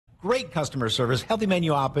great customer service, healthy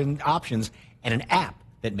menu options, and an app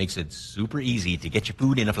that makes it super easy to get your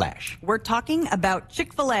food in a flash. We're talking about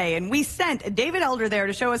Chick-fil-A, and we sent David Elder there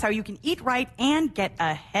to show us how you can eat right and get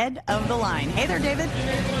ahead of the line. Hey there, David.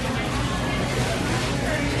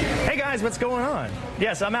 Hey guys, what's going on?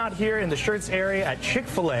 Yes, I'm out here in the Shirts area at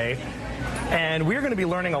Chick-fil-A, and we're going to be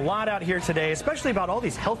learning a lot out here today, especially about all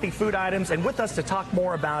these healthy food items. And with us to talk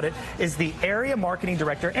more about it is the area marketing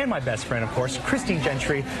director and my best friend, of course, Christine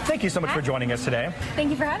Gentry. Thank you so much for joining us today. Thank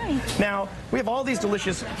you for having me. Now, we have all these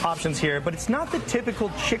delicious options here, but it's not the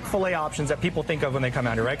typical Chick-fil-A options that people think of when they come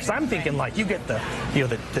out here, right? Because I'm thinking like you get the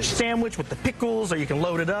sandwich with the pickles, or you can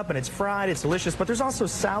load it up and it's fried, it's delicious. But there's also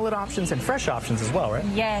salad options and fresh options as well, right?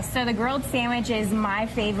 Yes. So the grilled sandwich is my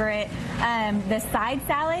favorite. The side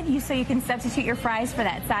salad, so you can substitute your fries for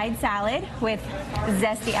that side salad with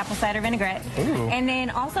zesty apple cider vinaigrette. Ooh. And then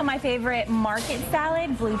also my favorite market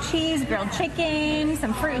salad, blue cheese, grilled chicken,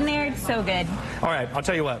 some fruit in there. It's so good. All right, I'll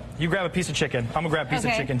tell you what. You grab a piece of chicken. I'm going to grab a piece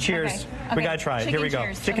of chicken. Cheers. Okay. We got to try it. Chicken Here we go.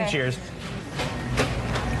 cheers. Chicken cheers.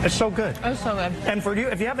 It's so good. Oh, so good. And for you,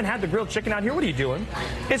 if you haven't had the grilled chicken out here, what are you doing?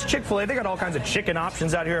 It's Chick-fil-A. They got all kinds of chicken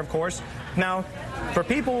options out here, of course. Now, for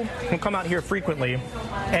people who come out here frequently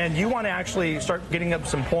and you want to actually start getting up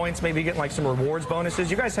some points, maybe get like some rewards bonuses,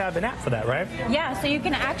 you guys have an app for that, right? Yeah, so you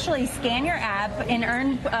can actually scan your app and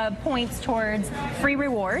earn points towards free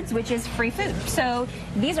rewards, which is free food. So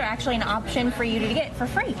these are actually an option for you to get for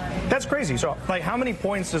free. That's crazy. So, like, how many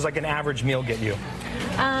points does like an average meal get you?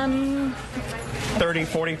 30,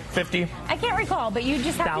 40, 50? I can't recall, but you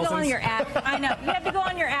just have to go on your app. I know. You have to go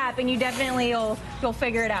on your app, and you definitely you'll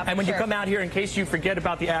figure it out. And when you come out here, in case you forget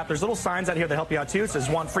about the app, there's little signs out here that help you out too. It says,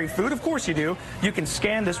 want free food? Of course you do. You can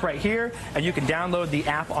scan this right here, and you can download the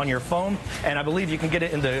app on your phone. And I believe you can get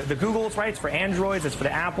it in the Googles, right? It's for Androids, it's for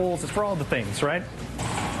the Apples, it's for all the things, right?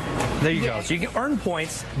 There you go. So you can earn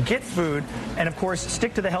points, get food, and of course,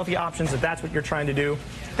 stick to the healthy options if that's what you're trying to do.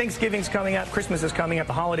 Thanksgiving's coming up, Christmas is coming up,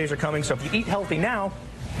 the holidays are coming, so if you eat healthy now,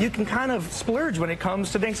 you can kind of splurge when it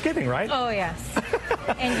comes to Thanksgiving, right? Oh, yes.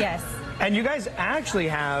 And yes. And you guys actually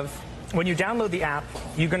have, when you download the app,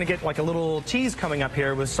 you're going to get like a little tease coming up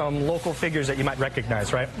here with some local figures that you might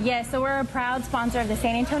recognize, right? Yes, so we're a proud sponsor of the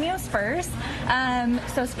San Antonio Spurs.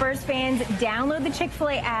 So Spurs fans, download the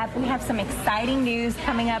Chick-fil-A app. We have some exciting news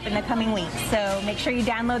coming up in the coming weeks. So make sure you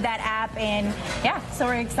download that app. And yeah, so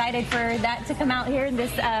we're excited for that to come out here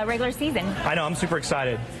this regular season. I know, I'm super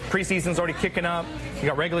excited. Preseason's already kicking up. You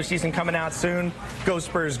got regular season coming out soon. Go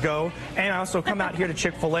Spurs, go. And also come out here to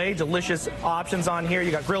Chick-fil-A. Delicious options on here.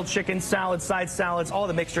 You got grilled chicken, salads, side salads, all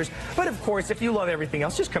the mixtures. But of course, if you love everything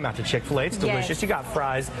else, just come out to Chick-fil-A. It's delicious. Yes. You got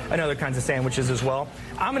fries and other kinds of sandwiches as well.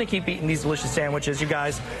 I'm going to keep eating these delicious sandwiches, you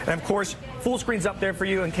guys. And of course, full screen's up there for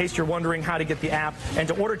you in case you're wondering how to get the app. And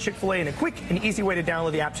to order Chick-fil-A in a quick and easy way to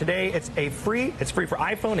download the app today, it's free for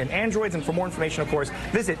iPhone and Androids. And for more information, of course,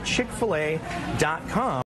 visit chickfil-a.com.